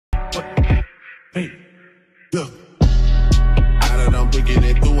Hey, look. Now that I'm picking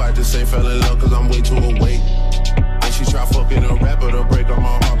it through, I just ain't fell in love cause I'm way too awake. And she try fucking a rapper to break on my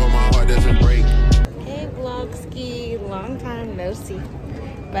heart, but my heart doesn't break. Hey vlog ski, long time no see.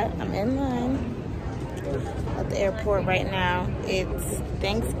 But I'm in line at the airport right now. It's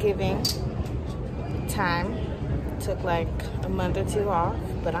Thanksgiving time. Took like a month or two off,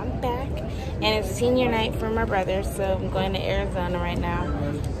 but I'm back. And it's senior night for my brother, so I'm going to Arizona right now.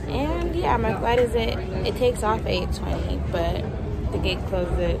 And yeah, my flight is it takes off at 8:20, but the gate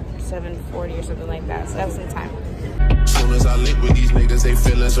closes at 7:40 or something like that, so I have some time. As soon as I link with these niggas, they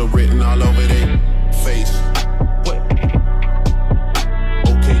feelings are written all over their face. What?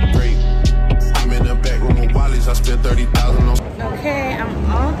 Okay, great. I'm in the back room with Wally's, I spent 30,000 on. Okay,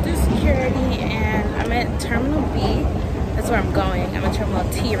 I'm all through security and I'm at Terminal B. That's where I'm going. I'm at Terminal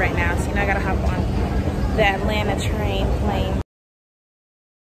T right now, so you know I gotta hop on the Atlanta plane.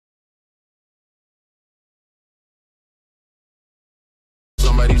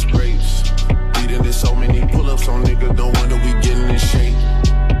 Somebody's grapes. Leading to so many pull-ups on niggas, no wonder we getting in shape.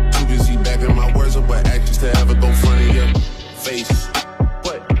 Too busy backing my words up with actions to ever go front of your face.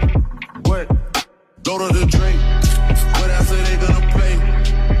 What? Go to the drink. What else are they gonna play?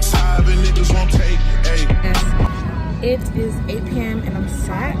 Cyber niggas won't take. Hey. It is 8 p.m. and I'm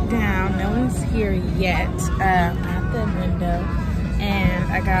sat down. No one's here yet. I'm at the window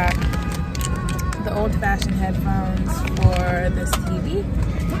and I got the old-fashioned headphones for this TV.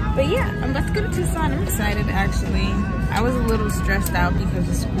 But yeah, I'm about to go to Tucson. I'm excited actually. I was a little stressed out because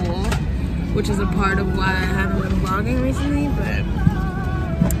of school, which is a part of why I haven't been vlogging recently, but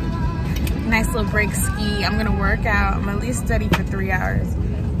nice little break ski. I'm gonna work out. I'm gonna at least study for 3 hours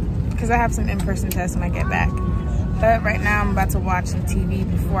because I have some in-person tests when I get back. But right now I'm about to watch some TV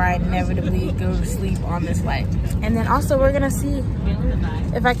before I inevitably go to sleep on this flight. And then also we're gonna see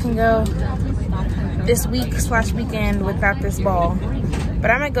if I can go this week/weekend without this ball.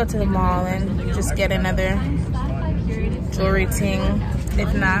 But I might go to the mall and just get another jewelry ting,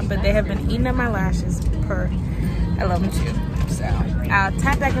 if not. But they have been eating up my lashes per. I love them too. So I'll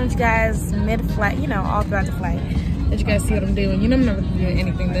tap back on with you guys mid-flight, you know, all throughout the flight. Let you guys see what I'm doing. You know I'm never doing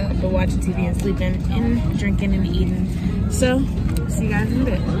anything though, but watching TV and sleeping and drinking and eating. So see you guys in a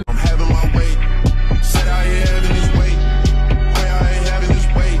bit. I'm having my way. Said I ain't having this weight. Why I ain't having this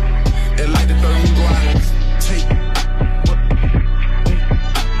weight? And like the third you go out and take.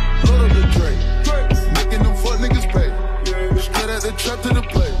 Load up the Drake. Making them fuck niggas pay. Straight at the trap to the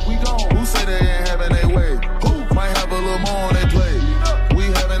play. We gone. Who say they ain't having their way? Who might have a little more on their play?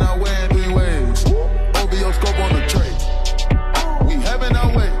 We having our way in 3 ways. OVO scope on the tray. We having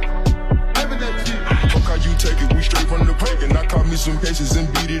our way. Having that shit. Fuck how you take it. We straight from the break. And I caught me some cases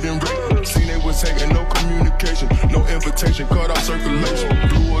and beat it and break. Seen they was taking no communication, no invitation, cut off circulation.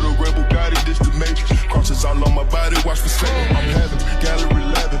 Blue or the rebel, got it, this the major. Crosses all on my body, watch for second. I'm having gallery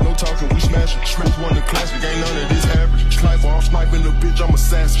leather, no talking, we smashing. Smash one the classic, ain't none of this average. Sniper, I'm sniping the bitch, I'm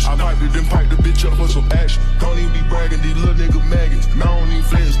assassin. I piped it, then pipe the bitch up for some action. Don't even be bragging, these little nigga maggots. I don't even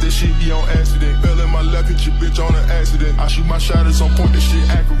flinch, this shit be on accident. Fell in my left, hit your bitch on an accident. I shoot my shot, it's on point, this shit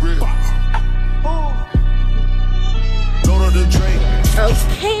accurate. Load the drink.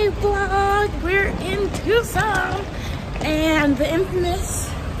 Okay vlog, we're in Tucson and the infamous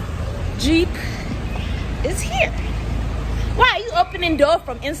Jeep is here. Why are you opening door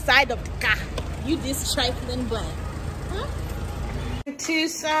from inside of the car? You this trifling butt. Huh?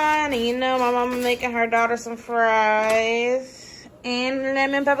 Tucson, and you know my mama making her daughter some fries and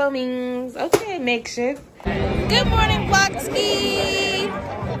lemon pepper wings. Okay, makeshift. Good morning vlog ski.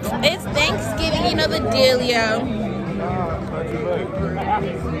 It's Thanksgiving, you know the dealio.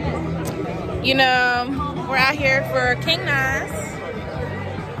 You know, we're out here for King Nas.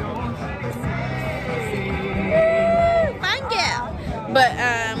 Fine gal. But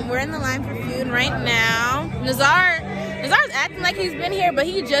we're in the line for food right now. Nazar's acting like he's been here, but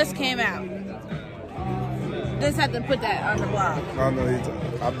he just came out. Just had to put that on the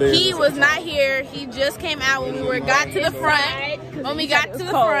blog. He was not here. He just came out when we got to the front. When we got to the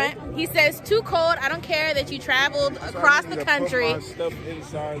front, he says, too cold. I don't care that you traveled across the country.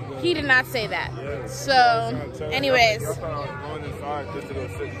 He did not say that. So, anyways,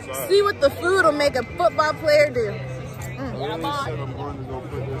 see what the food will make a football player do.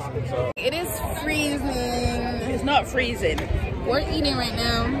 It is freezing. It's not freezing. We're eating right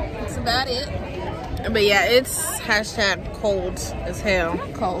now. That's about it. But yeah, it's hashtag cold as hell.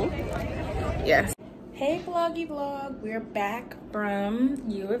 Cold. Yes. Hey vloggy vlog, we're back from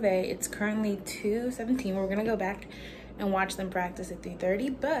U of A. It's currently 2:17. We're gonna go back and watch them practice at 3:30,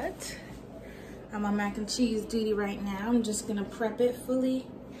 but I'm on mac and cheese duty right now. I'm just gonna prep it fully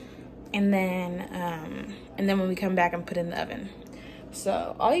and then when we come back, I'm put in the oven.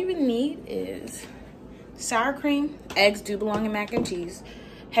 So all you really need is sour cream. Eggs do belong in mac and cheese.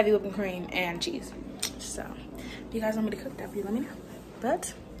 Heavy whipping cream and cheese. So if you guys want me to cook that for you, let me know.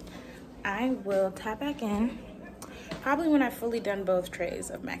 But I will tap back in probably when I've fully done both trays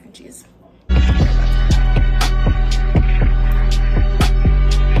of mac and cheese.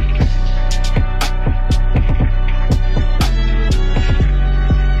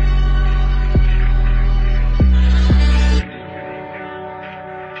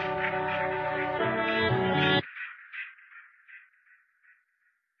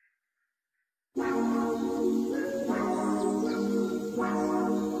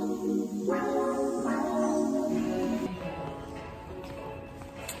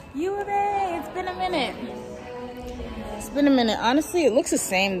 It's been a minute. It's been a minute. Honestly, it looks the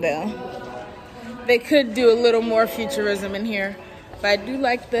same though. They could do a little more futurism in here, but I do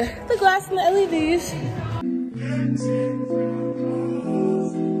like the glass and the LEDs.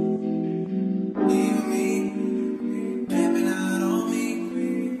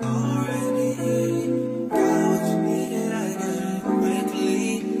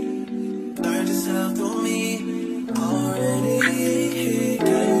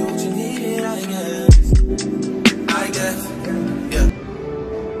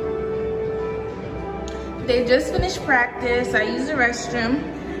 They just finished practice. I used the restroom.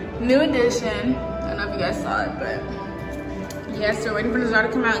 New addition. I don't know if you guys saw it, but yes, we're waiting for Nazar to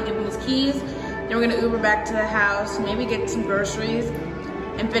come out and give him his keys. Then we're gonna Uber back to the house, maybe get some groceries,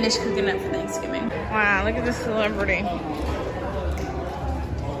 and finish cooking up for Thanksgiving. Wow, look at this celebrity.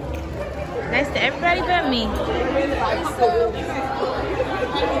 Nice to everybody but me.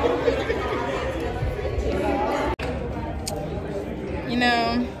 You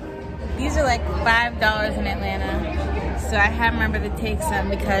know, these are like $5 in Atlanta. So I have my brother take some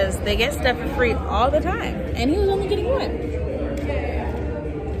because they get stuff for free all the time. And he was only getting one.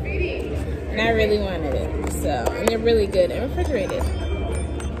 And I really wanted it. So, and they're really good and refrigerated.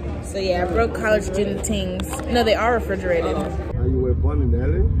 So yeah, I broke college student things. No, they are refrigerated. You were born in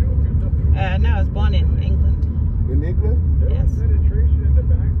LA? No, I was born in England. In England? Yes.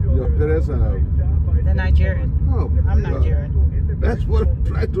 Your parents are... They're Nigerian. Oh, I'm Nigerian. That's what I'm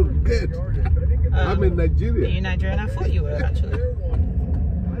trying to get. I'm in Nigeria. Are you Nigerian? I thought you were actually.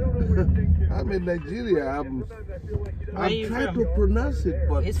 I'm in Nigeria. I'm trying from? to pronounce it,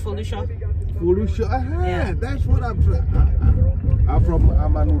 but It's Folusha. Folusha. Yeah. That's what I'm trying.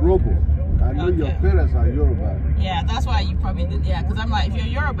 I'm an Urobo. I know your parents are Yoruba. Yeah, that's why you probably did. Yeah, because I'm like, if you're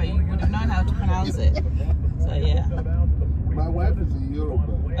Yoruba, you would have known how to pronounce it. So yeah. My wife is a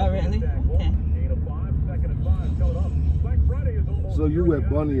Yoruba. Oh really? Okay. So you were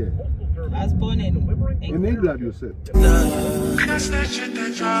born here? I was born in England, you said? That's that shit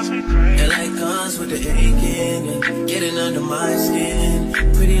that drives me crazy. It like guns with the aching and getting under my skin.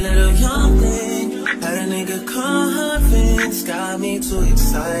 Pretty little young thing. Had a nigga convinced, got me too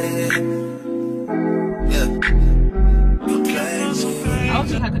excited. Yeah. You play me. I don't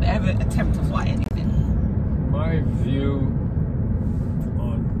think I could ever attempt to fly anything. My view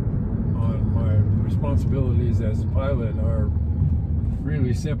on my responsibilities as a pilot are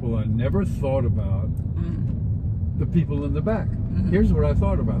really simple. I never thought about the people in the back. Here's what I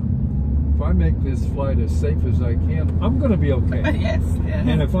thought about. If I make this flight as safe as I can, I'm going to be okay. Yes. Yeah.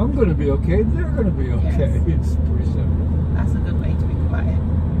 And if I'm going to be okay, they're going to be okay. Yes. It's pretty simple. That's a good way to be quiet,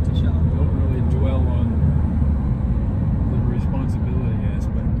 for sure. Don't really dwell on the responsibility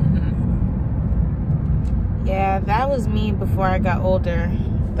aspect. Yeah, that was me before I got older.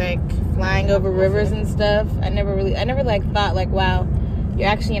 Like flying over rivers and stuff. I never like thought like, wow, you're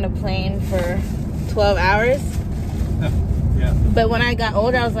actually in a plane for 12 hours. Yeah. But when I got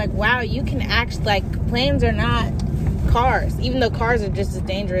older, I was like, wow, you can actually, like, planes are not cars, even though cars are just as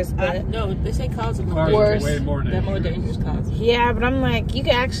dangerous. But no, they say cars are Cars more are dangerous. way more They're more dangerous cars. yeah, but I'm like, you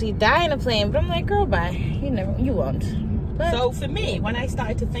could actually die in a plane. But I'm like, girl, bye. You won't. But So for me, when I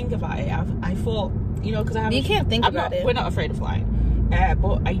started to think about it, I thought, you know, because I have you can't think about it. We're not afraid of flying,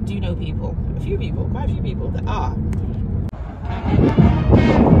 but I do know people, quite a few people that are.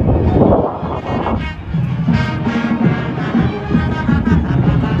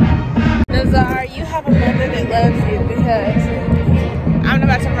 Nazar, you have a mother that loves you because I'm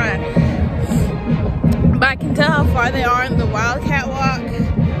about to run. But I can tell how far they are in the Wildcat Walk.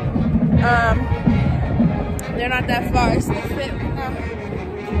 They're not that far. It's still fit right now.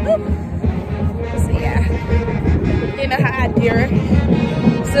 Woo. So yeah, you know how I do it.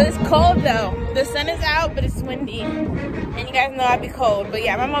 So it's cold though. The sun is out, but it's windy. And you guys know I'd be cold. But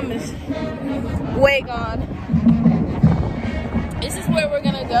yeah, my mom is way gone. This is where we're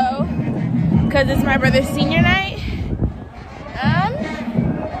gonna go. because it's my brother's senior night.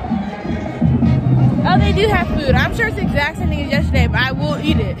 Oh, they do have food. I'm sure it's the exact same thing as yesterday, but I will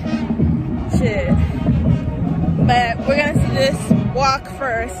eat it. Shit. But we're gonna see this walk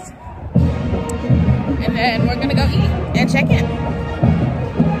first, and then we're gonna go eat and check in.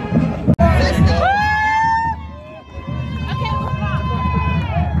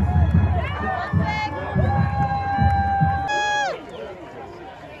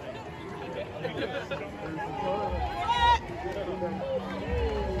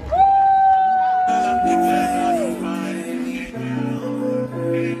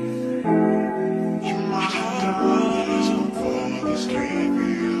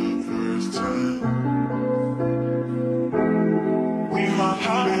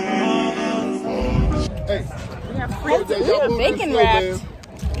 Bacon wrapped.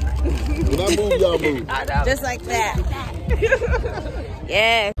 When I move, y'all move. Just like that.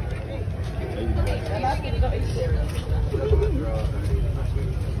 Yes.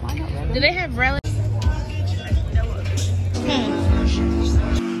 Do they have relish?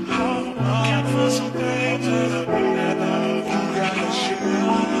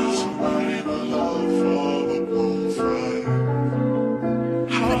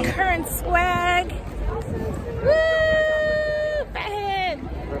 The current swag.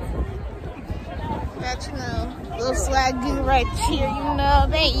 You know, little swag dude right here, you know,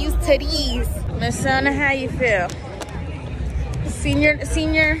 they ain't used to these. Miss Sona, how you feel?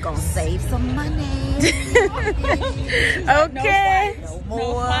 Senior? Gonna save some money. Okay. No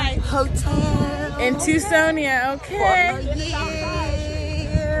more hotel. In Tucson, yeah, okay.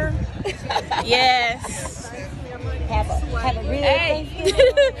 Yes. Have a real Hey.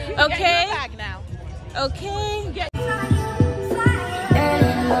 Okay. now. Okay.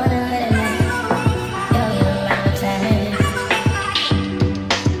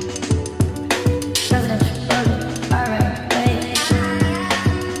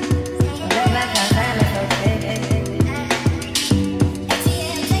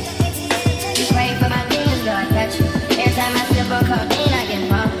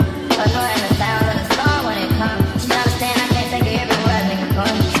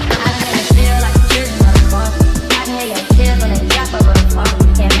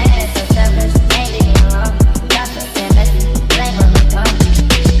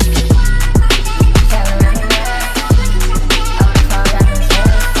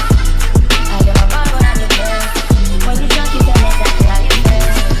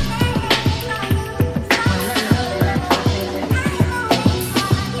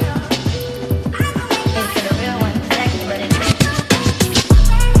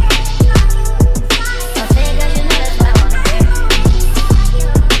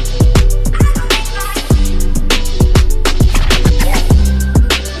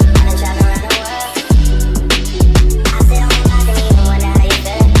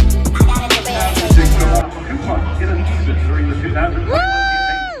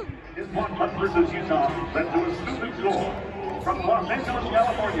 From Los Angeles,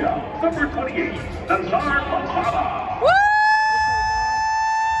 California, number 28, Nazar Masada. Woo!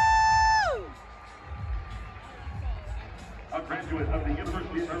 A graduate of the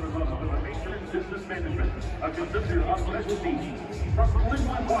University of Arizona with a major in business management, a contributor on specialty. From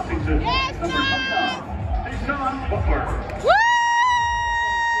Glenwood, Washington, number 29, Deshaun Butler. Woo!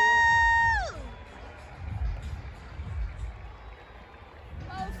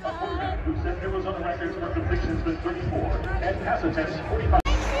 A quarterback who set Arizona records for completions with 34 and pass attempts 45.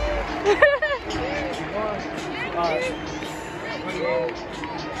 Bye.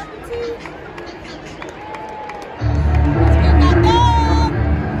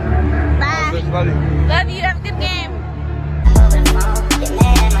 Love you. Have a good game. Get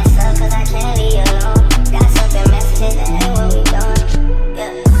mad at myself 'cause I can't leave you alone. Got something messages that ain't what we doing.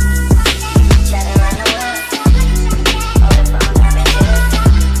 Yeah. Chatting around the world. All the phone tapping good.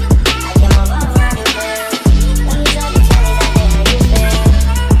 I get my love around you good. When you tell me that day how you feel.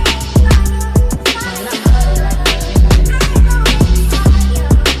 When I'm cold like this.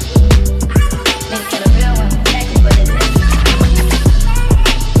 Think for the real one. Thank you for this.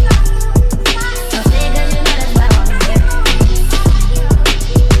 Don't say 'cause you know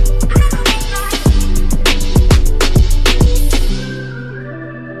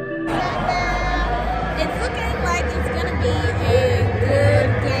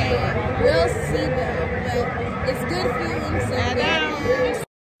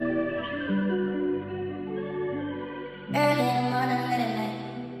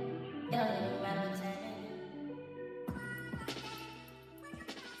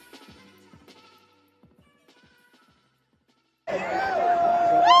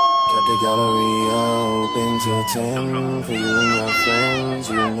the gallery open till 10 for you and your friends.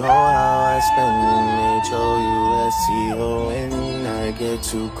 You know how I spend in HOUSTON. I get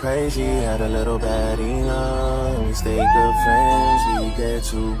too crazy, had a little bad enough. We stay good friends, we get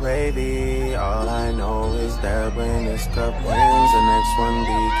too wavy. All I know is that when this cup ends, the next one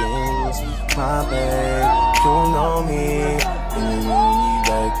begins. My babe, you know me, and you knew me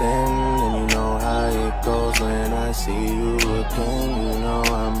back then, and you know how it goes when I see you again. You know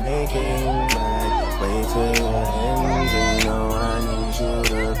I'm making my way to your ends, and you know I need you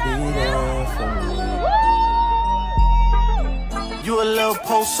to be there for me. You a little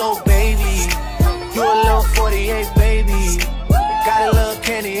post-so baby, you a little 48 baby. Got a little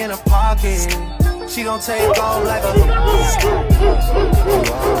candy in her pocket, she gon' take off like a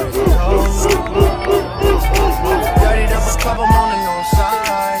dirtied up a couple morning on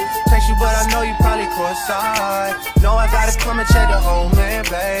side. Text you but I know you probably courtside. Know I gotta come and check the whole man,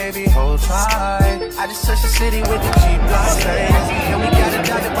 baby, hold tight. I just touched the city with the Jeep Las Vegas, and we got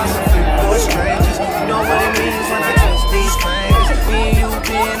adopted by some freak strangers. You know what it means when I touch these strangers. Me and you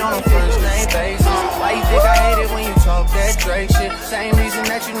being on a first name basis. Why you think I hate it when you talk that Drake shit? Same reason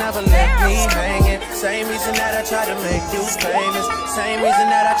that you never left me hanging. Same reason that I tried to make you famous. Same reason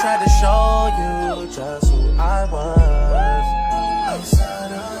that I tried to show you just who I was.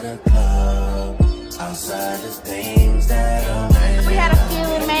 Outside of the club, outside the things that are. We had a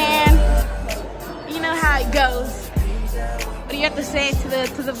feeling, man. You know how it goes. What do you have to say to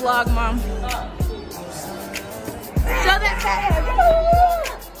the vlog, Mom? Show that fast.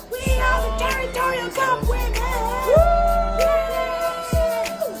 We are the territorial cup winners.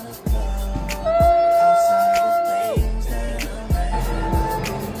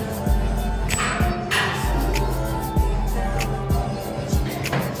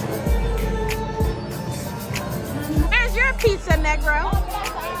 Where's your pizza, Negro?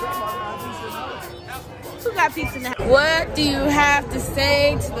 Who got pizza now? What do you have to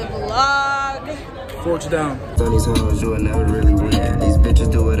say to the vlog? Forge down. On these hoes, you will never really win. These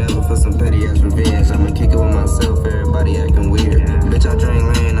bitches do whatever for some petty ass revenge. I'ma kick it with myself, everybody acting weird. Bitch, I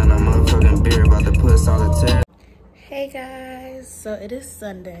drink lean on a motherfucking beer, about to put solitaire. Hey guys, so it is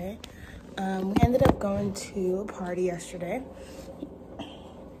Sunday. We ended up going to a party yesterday,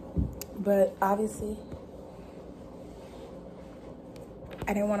 but obviously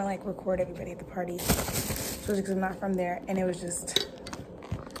I didn't want to like record everybody at the party, especially because I'm not from there, and it was just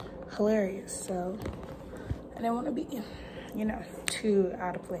hilarious. So I didn't want to be, you know, too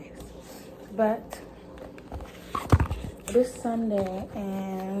out of place. But it is Sunday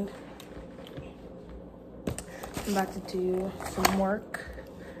and I'm about to do some work.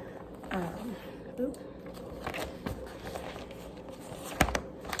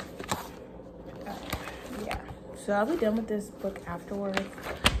 Yeah, so I'll be done with this book afterwards.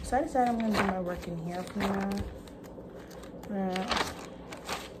 So I decided I'm gonna do my work in here for now.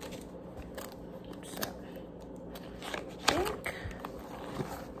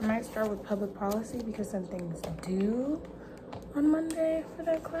 I might start with public policy because something's due on Monday for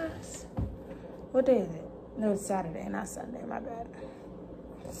that class. What day is it? No, it's Saturday, not Sunday, my bad.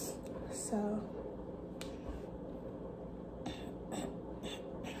 So,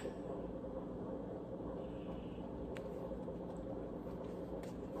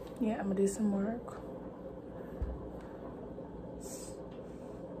 yeah, I'm gonna do some work.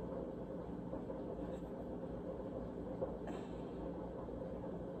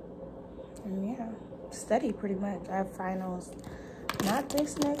 And yeah, study pretty much. I have finals, not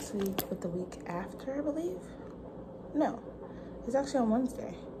this next week, but the week after, I believe. No, it's actually on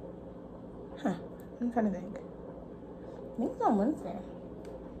Wednesday. Huh, I'm trying to think. I think it's on Wednesday.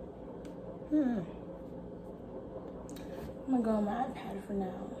 I'm gonna go on my iPad for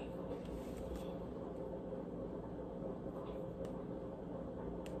now.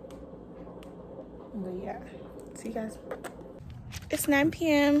 But yeah, see you guys. It's 9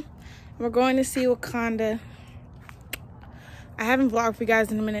 p.m. We're going to see Wakanda. I haven't vlogged for you guys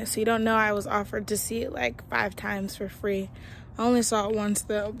in a minute, so you don't know I was offered to see it like 5 times for free. I only saw it once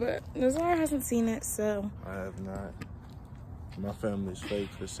though, but Nazar hasn't seen it, so. I have not. My family's fake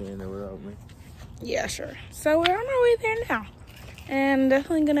for seeing it without me. Yeah, sure. So we're on our way there now. And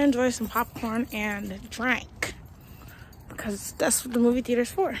definitely gonna enjoy some popcorn and drink, because that's what the movie theater's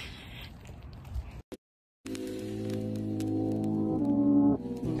for.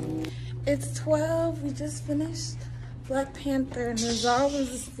 It's 12, we just finished Black Panther, and Nazar was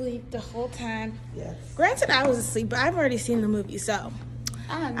asleep the whole time. Yes. Granted, I was asleep, but I've already seen the movie, so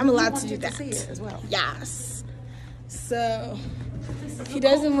I'm allowed to do that. See it as well. Yes. So He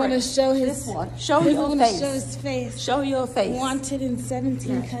doesn't want to show his. This one. Show He your doesn't want to face. show his face. Show your face. Wanted in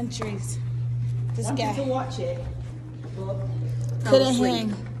 17 countries. This guy to watch it. couldn't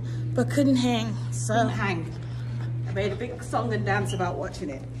hang, but couldn't hang. So Couldn't hang. I made a big song and dance about watching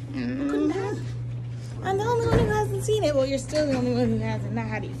it. Couldn't hang. I'm the only one who hasn't seen it. Well, you're still the only one who hasn't. Now,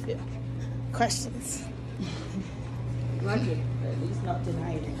 how do you feel? Questions. Like it, but at least not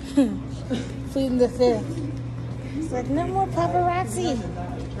denying it. Pleading the fifth. It's like, no more paparazzi.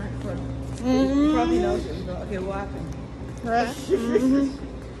 Probably knows it. Okay, what happened? Right?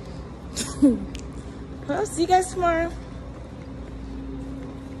 Well, see you guys tomorrow.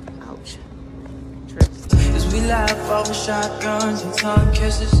 Ouch. As we laugh over shotguns and tongue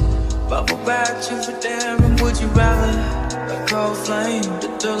kisses, bubble bath, you for daring, would you rather? A cold flame, the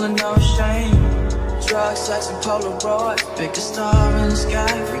thrill and no shame. Drugs, sex, and Polaroid. Pick a star in the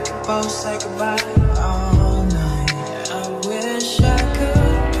sky, we could both say goodbye all night. I wish I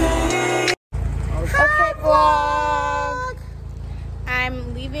could pay. Okay, vlog.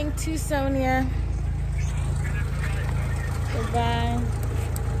 I'm leaving Tucsonia. Goodbye.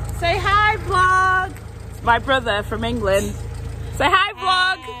 Say hi, vlog. My brother from England. Say hi,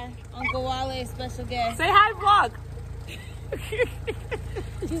 vlog. Uncle Wale, special guest. Say hi, vlog.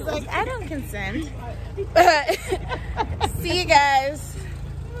 He's like, I don't consent. See you guys.